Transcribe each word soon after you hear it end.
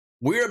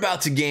We're about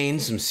to gain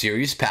some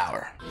serious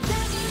power.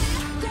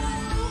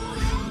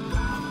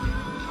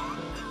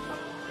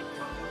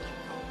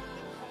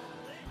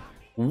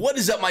 What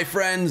is up, my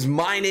friends?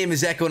 My name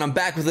is Echo, and I'm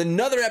back with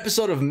another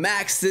episode of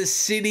Max This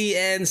City,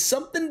 and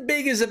something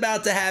big is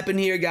about to happen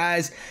here,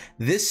 guys.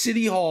 This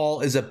City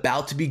Hall is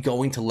about to be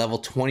going to level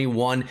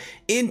 21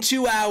 in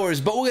 2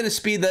 hours, but we're going to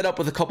speed that up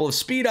with a couple of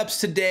speed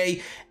ups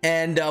today,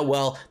 and,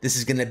 well, this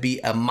is going to be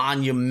a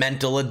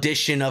monumental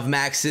edition of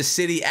Max This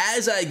City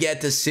as I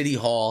get to City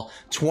Hall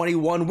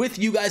 21 with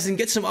you guys and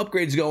get some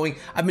upgrades going.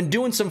 I've been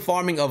doing some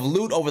farming of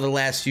loot over the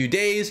last few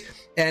days,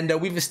 and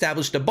we've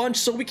established a bunch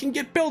so we can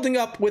get building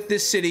up with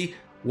this city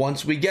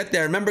once we get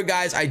there. Remember,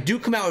 guys, I do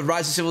come out with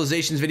Rise of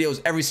Civilizations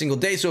videos every single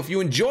day, so if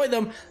you enjoy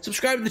them,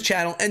 subscribe to the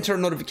channel and turn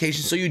on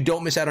notifications so you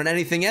don't miss out on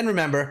anything. And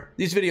remember,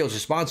 these videos are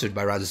sponsored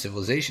by Rise of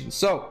Civilizations.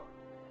 So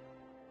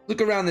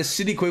look around this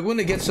city quick. We're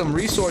gonna get some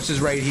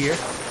resources right here.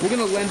 We're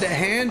gonna lend a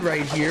hand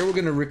right here. We're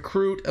gonna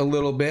recruit a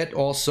little bit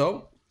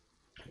also,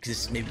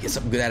 just maybe get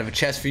something good out of a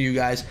chest for you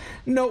guys.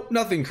 Nope,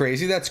 nothing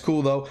crazy. That's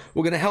cool though.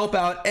 We're gonna help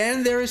out,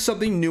 and there is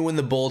something new in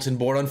the bulletin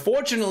board.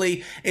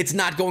 Unfortunately, it's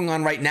not going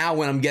on right now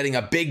when I'm getting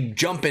a big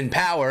jump in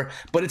power,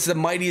 but it's the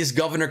Mightiest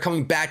Governor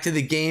coming back to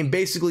the game.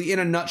 Basically, in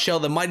a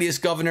nutshell, the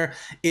Mightiest Governor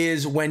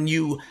is when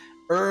you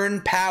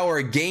earn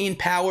power, gain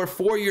power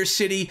for your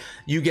city,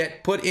 you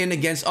get put in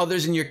against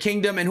others in your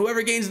kingdom, and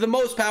whoever gains the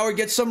most power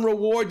gets some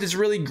rewards. It's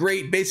really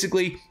great.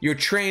 Basically, you're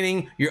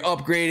training, you're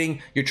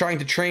upgrading, you're trying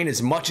to train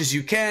as much as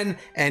you can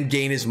and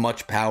gain as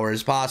much power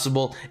as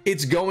possible.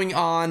 It's going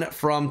on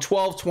from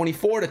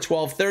 12/24 to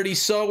 12/30,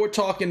 so we're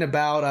talking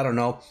about, I don't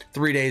know,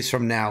 3 days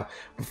from now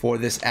before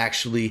this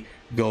actually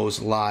goes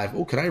live.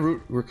 Oh, can I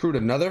recruit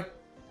another?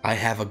 I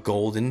have a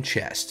golden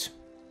chest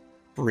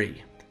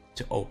free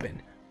to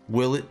open.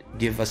 Will it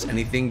give us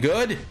anything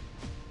good?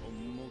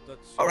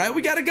 All right,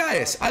 we got a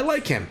Gaius. I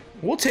like him.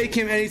 We'll take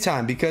him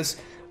anytime because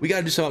we got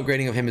to do some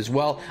upgrading of him as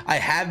well. I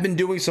have been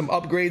doing some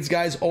upgrades,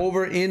 guys,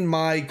 over in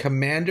my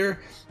commander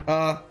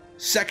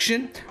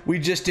section. We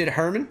just did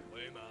Herman.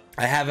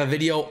 I have a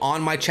video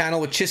on my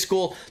channel with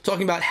Chiscool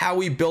talking about how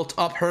we built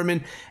up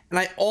Herman. And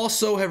I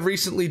also have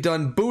recently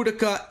done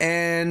Boudica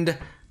and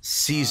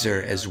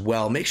Caesar as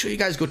well. Make sure you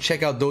guys go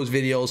check out those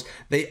videos.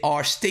 They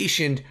are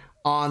stationed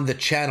on the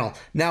channel.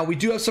 Now, we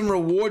do have some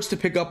rewards to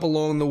pick up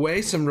along the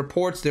way. Some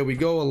reports. There we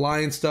go.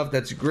 Alliance stuff.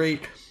 That's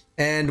great.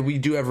 And we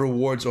do have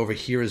rewards over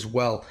here as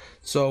well.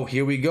 So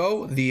here we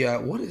go. The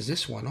what is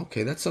this one?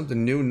 Okay, that's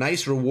something new.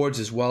 Nice rewards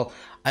as well.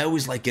 I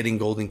always like getting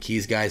golden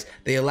keys, guys.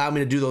 They allow me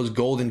to do those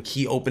golden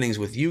key openings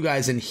with you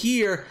guys. And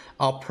here,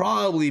 I'll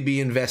probably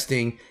be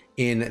investing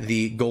in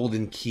the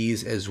golden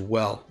keys as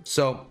well.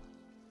 So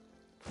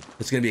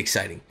it's going to be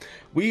exciting.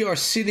 We are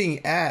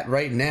sitting at,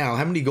 right now,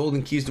 how many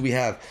golden keys do we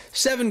have?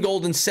 7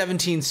 gold and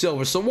 17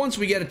 silver. So once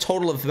we get a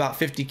total of about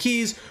 50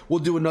 keys, we'll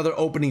do another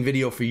opening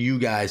video for you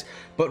guys.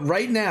 But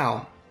right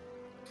now,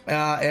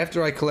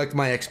 after I collect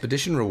my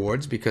expedition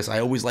rewards, because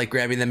I always like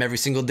grabbing them every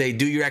single day,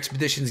 do your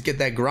expeditions, get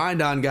that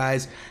grind on,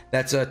 guys.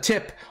 That's a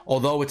tip,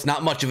 although it's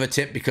not much of a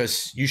tip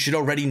because you should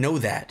already know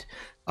that.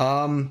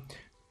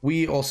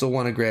 We also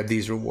want to grab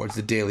these rewards,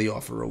 the daily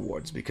offer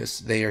rewards, because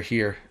they are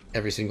here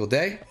every single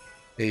day.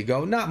 There you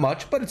go. Not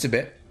much, but it's a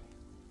bit.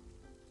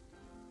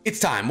 It's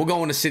time. We're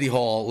going to City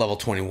Hall level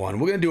 21.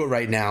 We're going to do it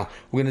right now.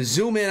 We're going to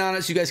zoom in on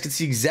it so you guys can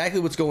see exactly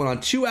what's going on.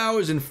 2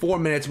 hours and 4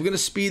 minutes. We're going to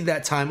speed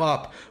that time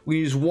up. We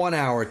use 1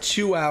 hour,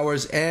 2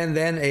 hours, and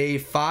then a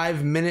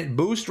 5-minute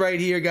boost right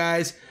here,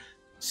 guys.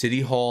 City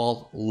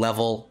Hall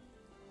level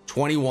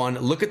 21.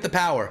 Look at the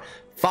power.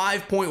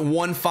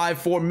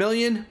 5.154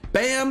 million.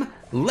 Bam.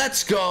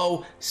 Let's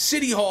go.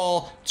 City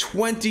Hall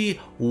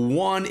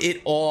 21.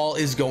 It all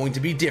is going to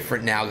be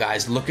different now,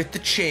 guys. Look at the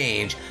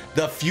change.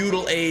 The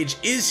feudal age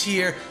is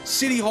here.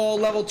 City Hall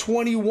level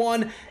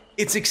 21.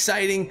 It's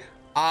exciting.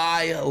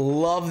 I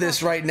love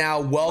this right now.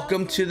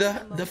 Welcome to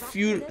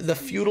the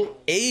feudal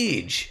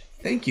age.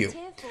 Thank you.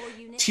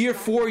 Tier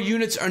 4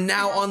 units are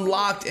now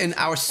unlocked, and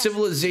our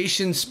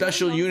civilization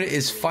special unit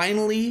is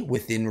finally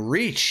within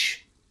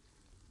reach.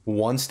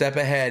 One step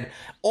ahead.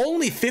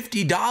 Only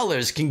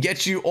 $50 can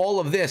get you all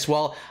of this.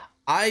 Well,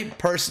 I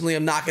personally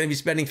am not going to be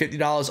spending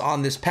 $50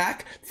 on this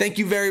pack. Thank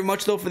you very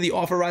much, though, for the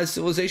offer, Rise of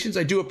Civilizations.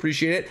 I do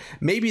appreciate it.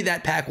 Maybe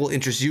that pack will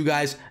interest you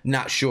guys.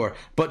 Not sure.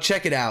 But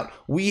check it out.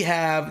 We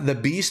have the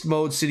Beast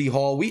Mode City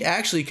Hall. We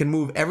actually can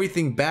move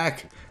everything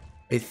back.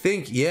 I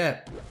think,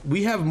 yeah,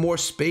 we have more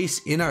space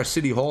in our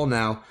City Hall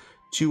now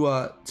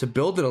to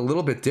build it a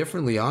little bit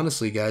differently,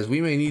 honestly, guys.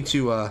 We may need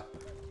to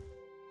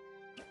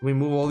we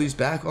move all these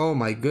back. Oh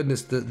my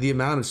goodness, the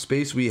amount of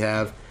space we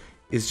have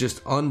is just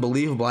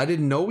unbelievable. I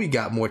didn't know we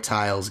got more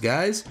tiles,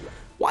 guys.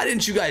 Why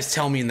didn't you guys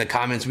tell me in the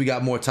comments we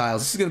got more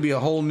tiles? This is going to be a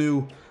whole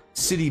new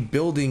city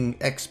building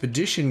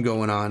expedition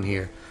going on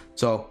here.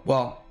 So,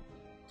 well,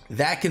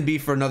 that can be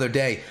for another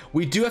day.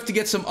 We do have to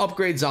get some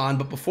upgrades on,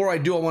 but before I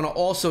do, I want to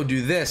also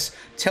do this.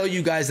 Tell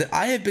you guys that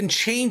I have been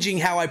changing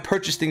how I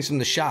purchase things from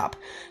the shop.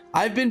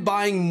 I've been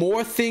buying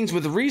more things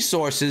with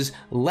resources,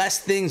 less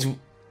things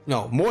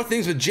No, more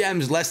things with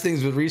gems, less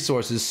things with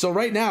resources. So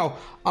right now,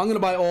 I'm going to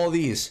buy all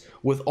these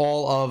with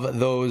all of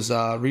those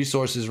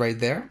resources right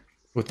there,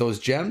 with those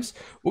gems.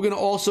 We're going to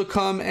also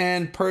come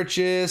and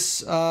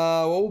purchase,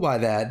 we'll buy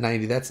that,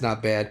 90, that's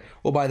not bad.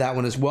 We'll buy that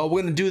one as well.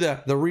 We're going to do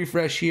the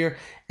refresh here,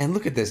 and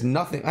look at this,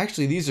 nothing.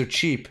 Actually, these are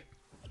cheap,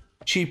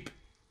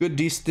 good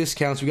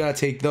discounts. We got to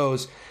take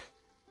those.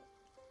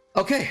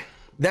 Okay,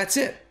 that's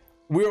it.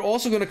 We're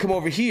also going to come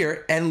over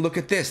here and look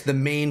at this, the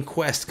main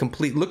quest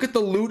complete. Look at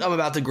the loot I'm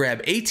about to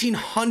grab.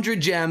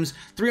 1,800 gems,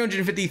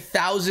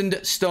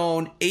 350,000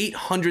 stone,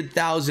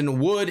 800,000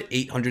 wood,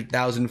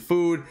 800,000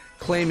 food,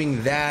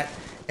 claiming that.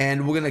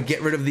 And we're going to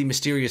get rid of the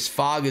mysterious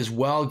fog as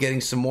well,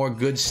 getting some more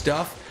good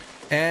stuff.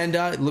 And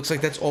it looks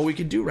like that's all we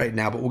can do right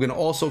now. But we're going to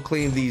also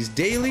claim these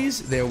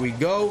dailies. There we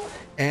go.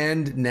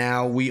 And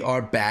now we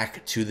are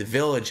back to the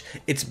village.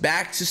 It's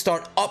back to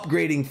start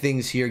upgrading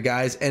things here,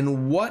 guys.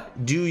 And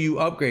what do you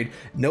upgrade?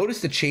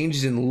 Notice the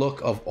changes in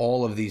look of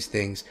all of these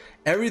things.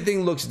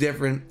 Everything looks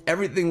different.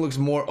 Everything looks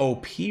more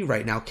OP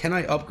right now. Can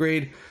I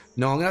upgrade?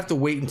 No, I'm going to have to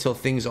wait until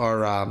things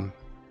are...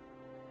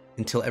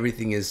 until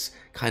everything is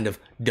kind of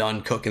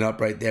done cooking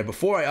up right there.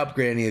 Before I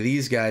upgrade any of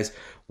these guys,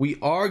 we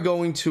are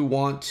going to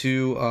want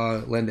to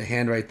lend a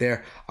hand right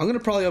there. I'm going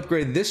to probably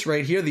upgrade this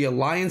right here, the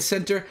Alliance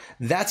Center.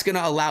 That's going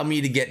to allow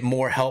me to get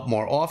more help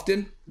more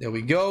often. There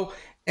we go.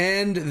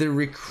 And the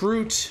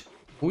recruit,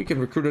 we can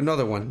recruit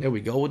another one. There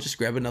we go. We'll just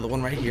grab another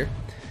one right here.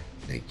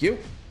 Thank you.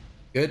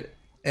 Good.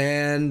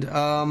 And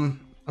I'm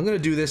going to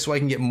do this so I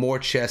can get more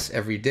chests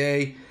every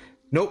day.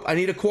 Nope, I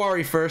need a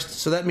quarry first,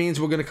 so that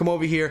means we're going to come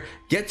over here,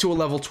 get to a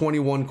level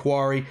 21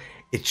 quarry.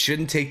 It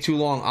shouldn't take too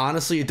long.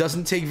 Honestly, it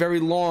doesn't take very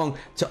long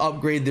to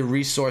upgrade the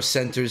resource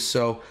centers,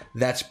 so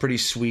that's pretty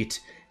sweet.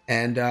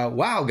 And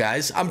wow,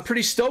 guys, I'm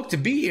pretty stoked to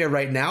be here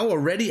right now,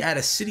 already at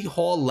a City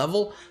Hall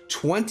level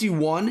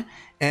 21,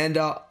 and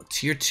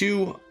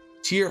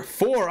tier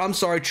 4, I'm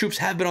sorry, troops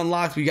have been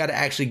unlocked. We got to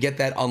actually get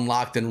that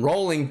unlocked and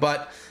rolling,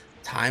 but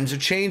times are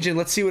changing.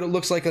 Let's see what it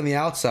looks like on the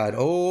outside.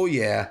 Oh,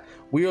 yeah.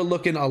 We are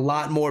looking a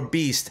lot more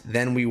beast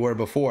than we were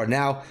before.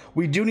 Now,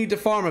 we do need to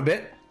farm a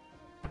bit.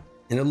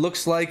 And it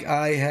looks like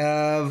I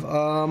have,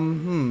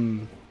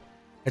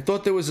 I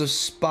thought there was a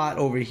spot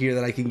over here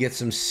that I can get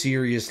some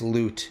serious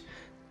loot.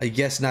 I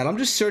guess not. I'm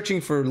just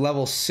searching for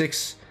level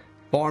 6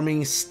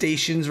 farming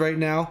stations right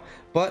now.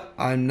 But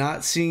I'm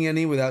not seeing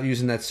any without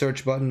using that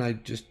search button. I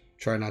just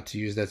try not to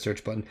use that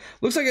search button.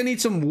 Looks like I need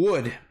some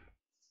wood,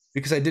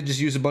 because I did just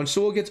use a bunch.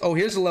 So we'll get, oh,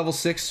 here's a level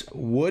 6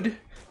 wood.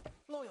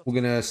 We're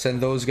going to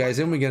send those guys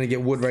in. We're going to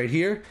get wood right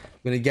here.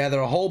 We're going to gather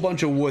a whole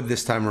bunch of wood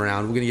this time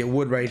around. We're going to get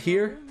wood right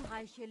here.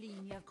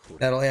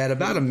 That'll add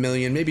about 1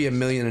 million, maybe 1.5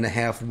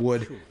 million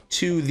wood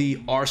to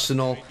the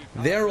arsenal.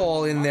 They're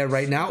all in there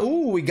right now.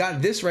 Ooh, we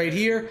got this right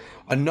here.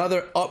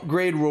 Another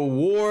upgrade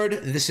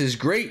reward. This is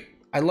great.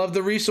 I love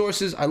the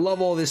resources. I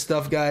love all this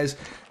stuff, guys.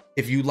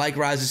 If you like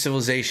Rise of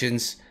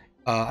Civilizations,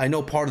 I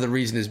know part of the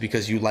reason is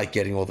because you like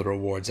getting all the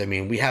rewards. I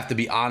mean, we have to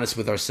be honest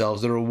with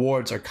ourselves. The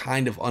rewards are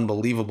kind of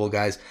unbelievable,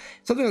 guys.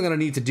 Something I'm going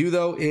to need to do,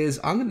 though, is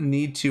I'm going to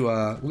need to,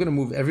 we're going to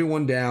move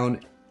everyone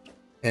down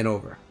and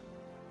over.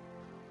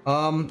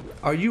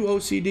 Are you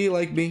OCD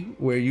like me,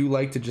 where you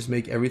like to just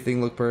make everything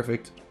look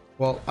perfect?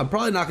 Well, I'm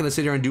probably not going to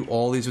sit here and do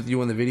all these with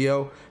you in the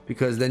video,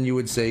 because then you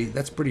would say,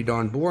 that's pretty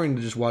darn boring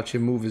to just watch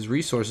him move his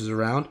resources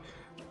around.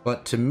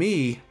 But to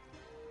me,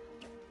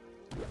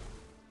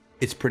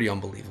 it's pretty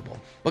unbelievable.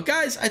 But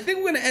guys, I think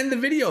we're going to end the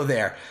video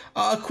there.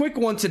 A quick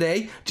one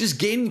today, just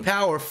gaining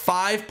power,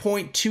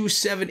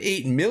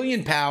 5.278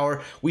 million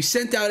power. We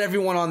sent out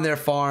everyone on their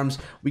farms.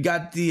 We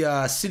got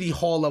the City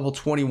Hall level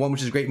 21,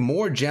 which is great.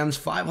 More gems,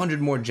 500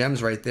 more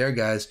gems right there,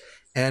 guys.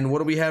 And what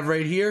do we have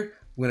right here?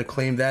 We're going to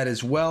claim that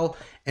as well.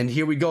 And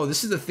here we go.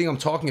 This is the thing I'm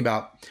talking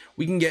about.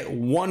 We can get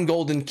 1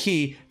 golden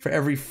key for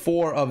every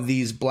 4 of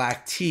these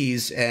black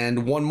teas,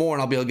 and 1 more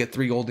and I'll be able to get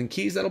 3 golden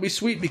keys. That'll be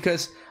sweet,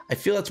 because I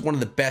feel that's one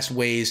of the best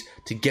ways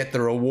to get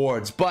the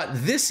rewards. But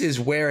this is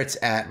where it's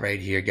at right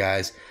here,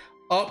 guys.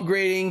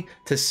 Upgrading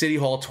to City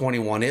Hall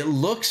 21. It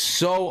looks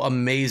so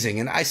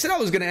amazing. And I said I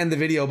was going to end the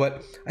video,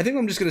 but I think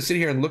I'm just going to sit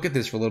here and look at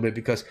this for a little bit,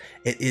 because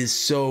it is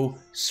so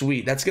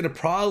sweet. That's going to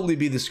probably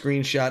be the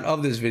screenshot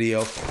of this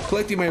video.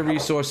 Collecting my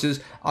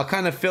resources. I'll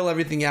kind of fill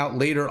everything out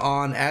later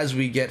on as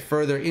we get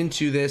further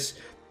into this.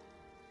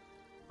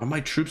 Are my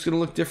troops going to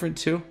look different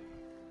too?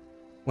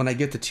 When I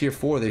get to tier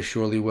 4, they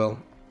surely will.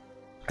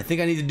 I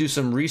think I need to do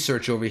some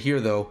research over here,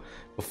 though,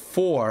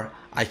 before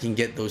I can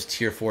get those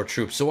tier 4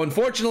 troops. So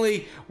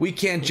unfortunately, we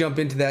can't jump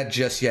into that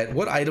just yet.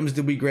 What items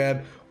did we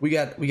grab? We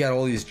got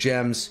all these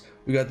gems.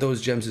 We got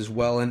those gems as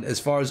well. And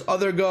as far as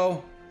other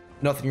go,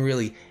 nothing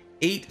really.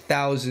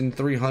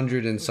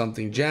 8,300 and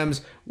something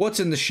gems. What's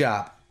in the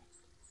shop?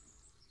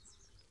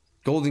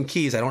 Golden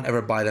keys. I don't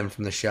ever buy them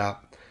from the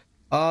shop.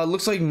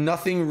 Looks like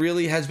nothing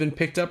really has been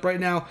picked up right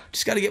now.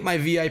 Just got to get my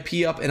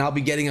VIP up, and I'll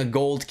be getting a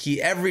gold key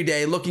every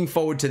day. Looking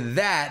forward to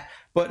that.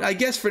 But I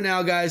guess for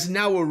now, guys,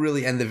 now we'll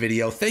really end the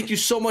video. Thank you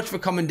so much for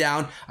coming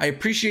down. I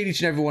appreciate each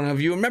and every one of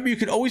you. Remember, you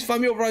can always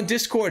find me over on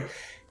Discord.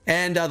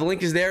 And the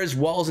link is there as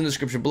well as in the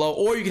description below,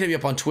 or you can hit me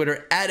up on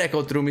Twitter at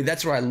EchoThroughMe.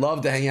 That's where I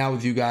love to hang out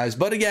with you guys.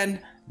 But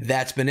again,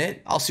 that's been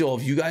it. I'll see all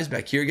of you guys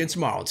back here again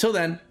tomorrow. Until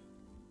then,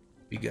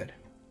 be good.